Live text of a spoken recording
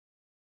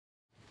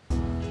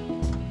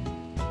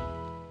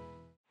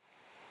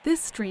This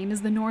stream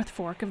is the North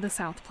Fork of the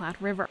South Platte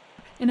River,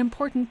 an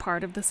important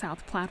part of the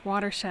South Platte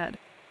watershed.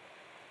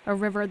 A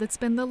river that's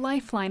been the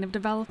lifeline of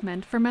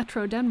development for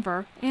Metro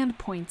Denver and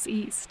points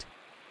east.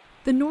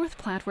 The North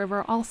Platte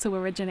River also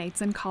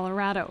originates in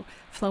Colorado,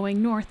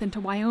 flowing north into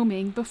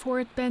Wyoming before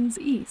it bends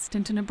east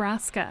into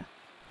Nebraska.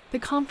 The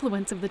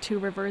confluence of the two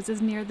rivers is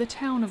near the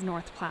town of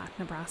North Platte,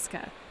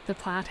 Nebraska. The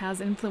Platte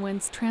has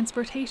influenced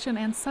transportation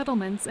and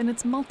settlements in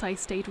its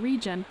multi-state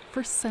region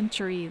for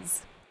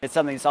centuries. It's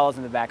something that's always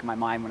in the back of my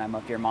mind when I'm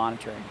up here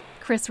monitoring.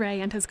 Chris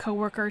Rhea and his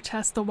coworker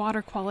test the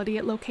water quality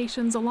at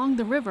locations along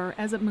the river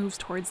as it moves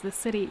towards the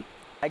city.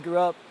 I grew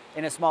up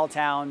in a small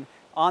town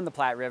on the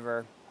Platte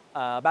River,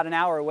 about an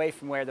hour away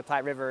from where the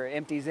Platte River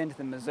empties into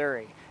the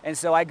Missouri. And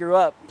so I grew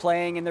up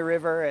playing in the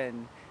river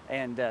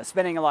and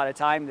spending a lot of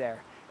time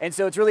there. And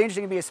so it's really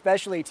interesting to me,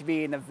 especially to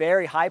be in the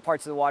very high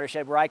parts of the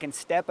watershed where I can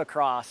step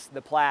across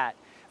the Platte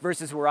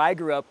versus where I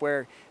grew up,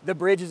 where the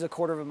bridge is a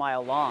quarter of a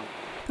mile long.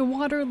 The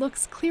water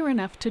looks clear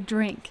enough to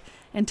drink,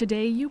 and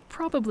today you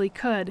probably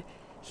could,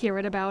 here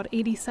at about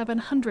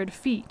 8,700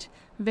 feet,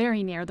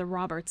 very near the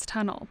Roberts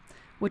Tunnel,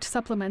 which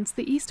supplements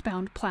the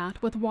eastbound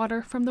Platte with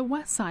water from the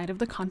west side of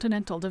the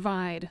Continental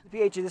Divide. The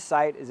pH of this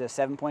site is a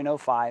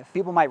 7.05.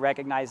 People might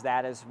recognize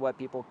that as what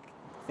people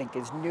think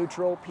is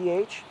neutral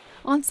pH.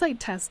 On-site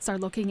tests are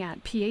looking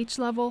at pH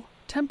level,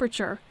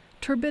 temperature,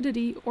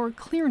 turbidity or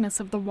clearness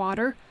of the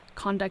water,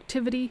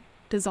 conductivity,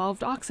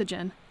 dissolved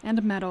oxygen,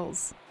 and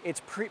metals.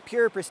 It's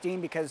pure pristine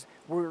because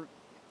we're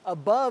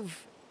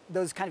above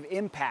those kind of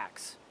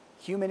impacts,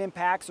 human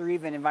impacts or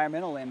even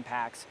environmental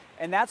impacts.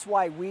 And that's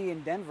why we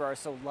in Denver are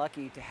so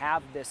lucky to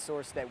have this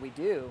source that we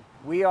do.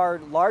 We are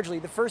largely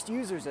the first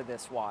users of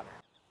this water.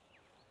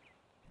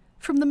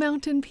 From the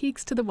mountain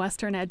peaks to the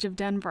western edge of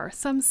Denver,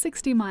 some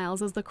 60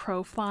 miles as the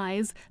crow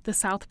flies, the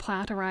South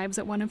Platte arrives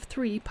at one of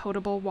 3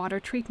 potable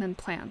water treatment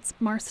plants,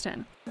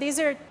 Marston. These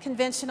are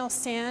conventional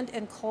sand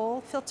and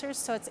coal filters,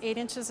 so it's 8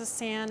 inches of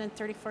sand and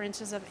 34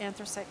 inches of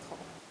anthracite coal.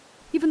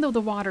 Even though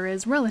the water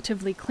is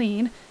relatively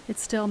clean, it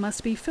still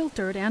must be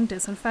filtered and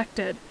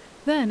disinfected.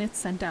 Then it's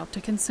sent out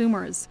to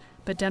consumers.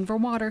 But Denver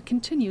Water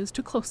continues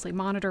to closely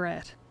monitor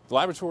it. The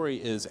laboratory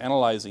is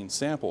analyzing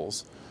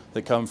samples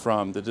that come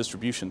from the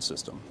distribution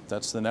system.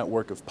 That's the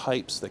network of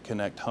pipes that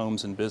connect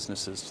homes and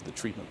businesses to the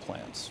treatment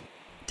plants.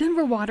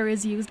 Denver Water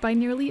is used by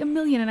nearly 1.5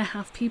 million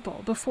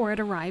people before it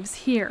arrives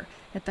here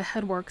at the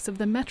headworks of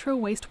the Metro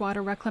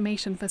Wastewater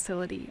Reclamation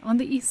facility on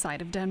the east side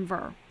of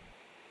Denver.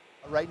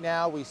 Right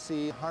now we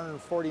see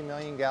 140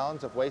 million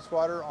gallons of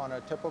wastewater on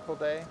a typical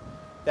day.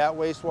 That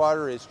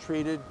wastewater is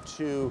treated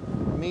to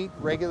meet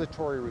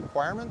regulatory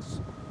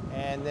requirements,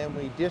 and then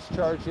we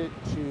discharge it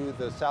to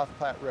the South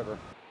Platte River.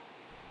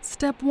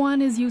 Step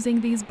 1 is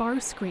using these bar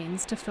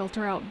screens to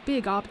filter out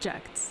big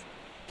objects.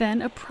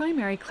 Then a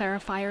primary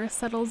clarifier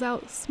settles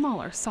out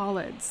smaller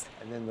solids.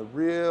 And then the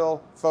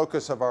real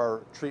focus of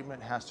our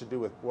treatment has to do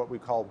with what we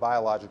call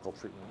biological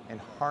treatment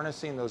and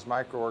harnessing those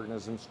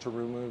microorganisms to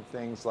remove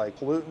things like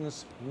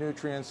pollutants,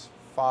 nutrients,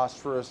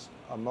 phosphorus,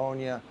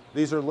 ammonia.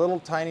 These are little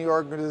tiny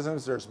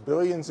organisms. There's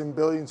billions and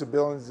billions of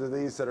billions of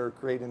these that are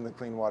creating the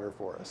clean water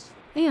for us.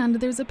 And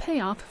there's a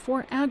payoff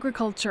for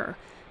agriculture.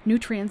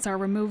 Nutrients are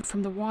removed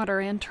from the water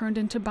and turned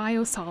into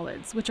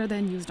biosolids, which are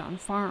then used on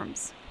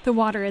farms. The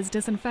water is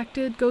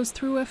disinfected, goes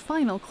through a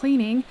final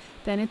cleaning,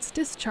 then it's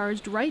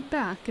discharged right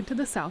back into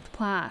the South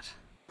Platte.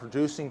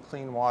 Producing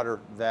clean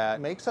water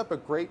that makes up a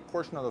great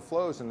portion of the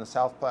flows in the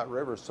South Platte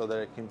River so that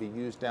it can be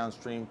used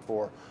downstream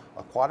for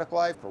aquatic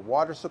life, for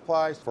water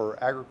supplies, for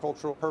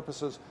agricultural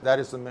purposes. That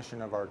is the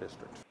mission of our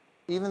district.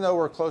 Even though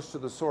we're close to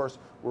the source,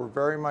 we're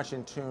very much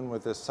in tune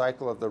with this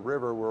cycle of the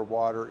river where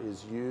water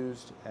is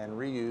used and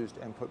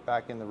reused and put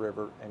back in the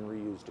river and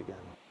reused again.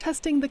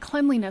 Testing the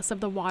cleanliness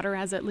of the water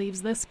as it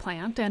leaves this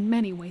plant and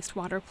many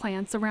wastewater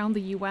plants around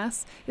the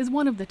U.S. is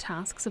one of the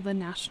tasks of the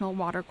National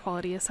Water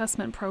Quality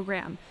Assessment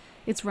Program.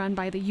 It's run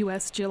by the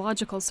U.S.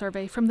 Geological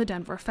Survey from the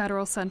Denver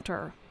Federal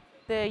Center.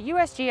 The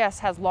USGS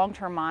has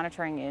long-term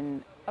monitoring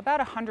in about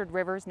 100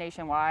 rivers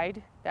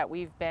nationwide that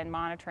we've been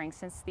monitoring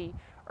since the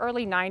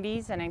early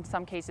 90s and in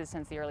some cases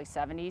since the early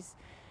 70s,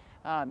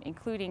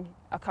 including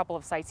a couple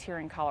of sites here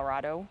in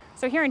Colorado.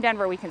 So here in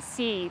Denver we can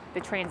see the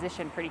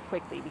transition pretty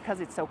quickly because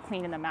it's so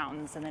clean in the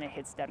mountains and then it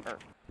hits Denver.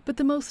 But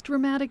the most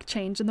dramatic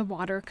change in the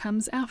water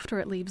comes after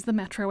it leaves the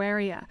metro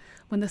area,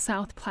 when the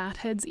South Platte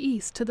heads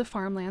east to the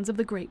farmlands of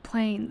the Great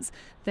Plains.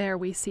 There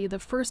we see the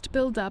first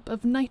buildup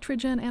of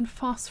nitrogen and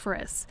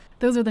phosphorus.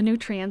 Those are the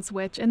nutrients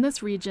which, in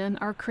this region,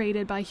 are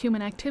created by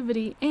human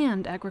activity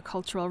and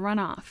agricultural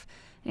runoff.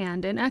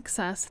 And in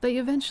excess, they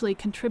eventually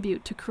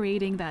contribute to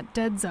creating that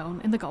dead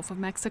zone in the Gulf of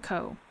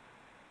Mexico.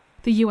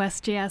 The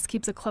USGS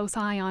keeps a close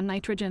eye on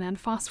nitrogen and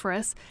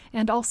phosphorus,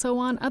 and also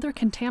on other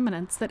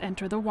contaminants that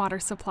enter the water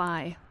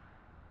supply.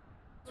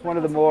 One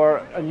of the more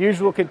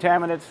unusual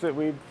contaminants that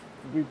we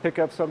pick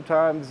up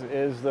sometimes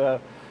is the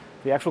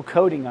actual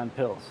coating on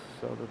pills.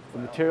 So the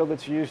material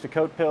that's used to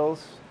coat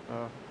pills,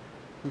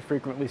 we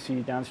frequently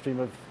see downstream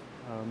of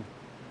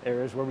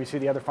areas where we see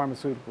the other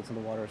pharmaceuticals in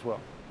the water as well.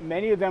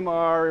 Many of them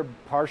are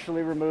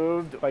partially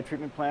removed by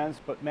treatment plants,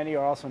 but many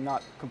are also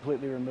not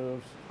completely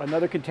removed.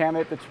 Another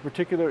contaminant that's a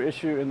particular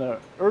issue in the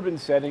urban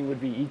setting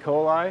would be E.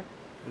 coli.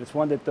 It's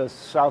one that the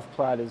South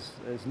Platte is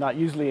not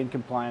usually in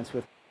compliance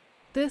with.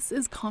 This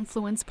is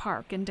Confluence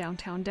Park in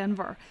downtown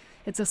Denver.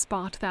 It's a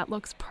spot that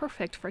looks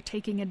perfect for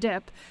taking a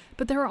dip,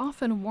 but there are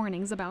often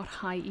warnings about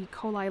high E.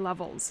 coli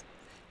levels.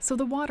 So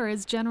the water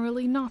is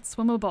generally not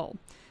swimmable,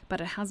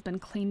 but it has been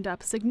cleaned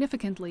up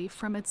significantly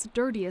from its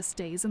dirtiest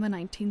days in the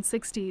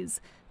 1960s,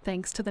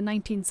 thanks to the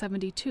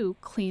 1972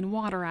 Clean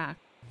Water Act.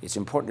 It's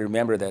important to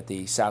remember that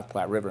the South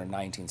Platte River in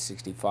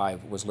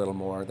 1965 was little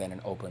more than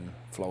an open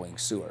flowing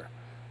sewer.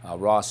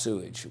 Raw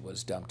sewage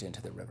was dumped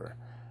into the river.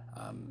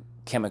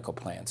 Chemical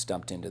plants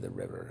dumped into the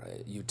river,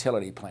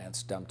 utility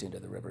plants dumped into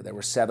the river. There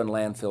were 7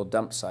 landfill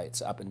dump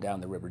sites up and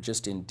down the river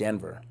just in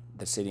Denver,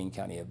 the city and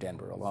county of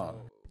Denver alone.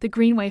 The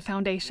Greenway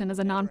Foundation is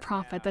a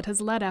nonprofit that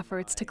has led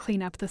efforts to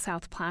clean up the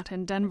South Platte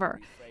in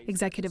Denver.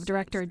 Executive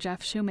Director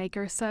Jeff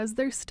Shoemaker says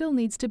there still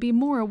needs to be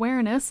more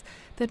awareness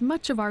that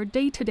much of our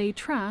day-to-day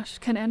trash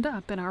can end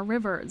up in our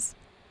rivers.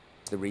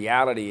 The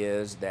reality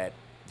is that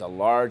the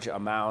large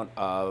amount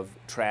of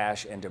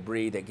trash and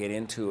debris that get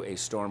into a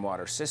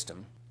stormwater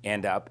system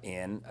end up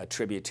in a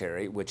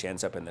tributary, which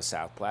ends up in the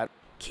South Platte.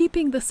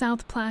 Keeping the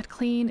South Platte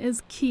clean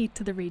is key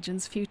to the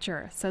region's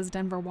future, says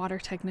Denver water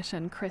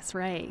technician Chris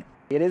Rhea.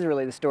 It is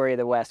really the story of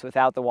the West.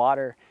 Without the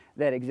water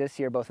that exists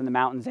here, both in the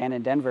mountains and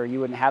in Denver, you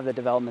wouldn't have the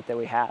development that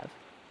we have.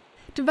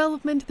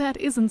 Development that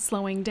isn't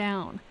slowing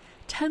down.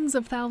 Tens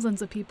of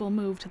thousands of people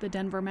move to the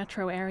Denver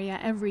metro area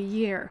every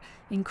year,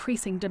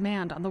 increasing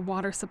demand on the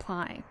water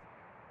supply.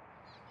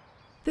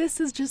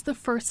 This is just the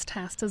first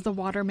test as the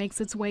water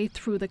makes its way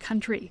through the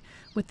country,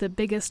 with the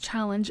biggest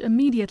challenge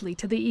immediately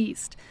to the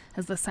east,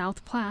 as the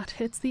South Platte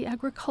hits the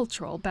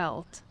agricultural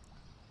belt.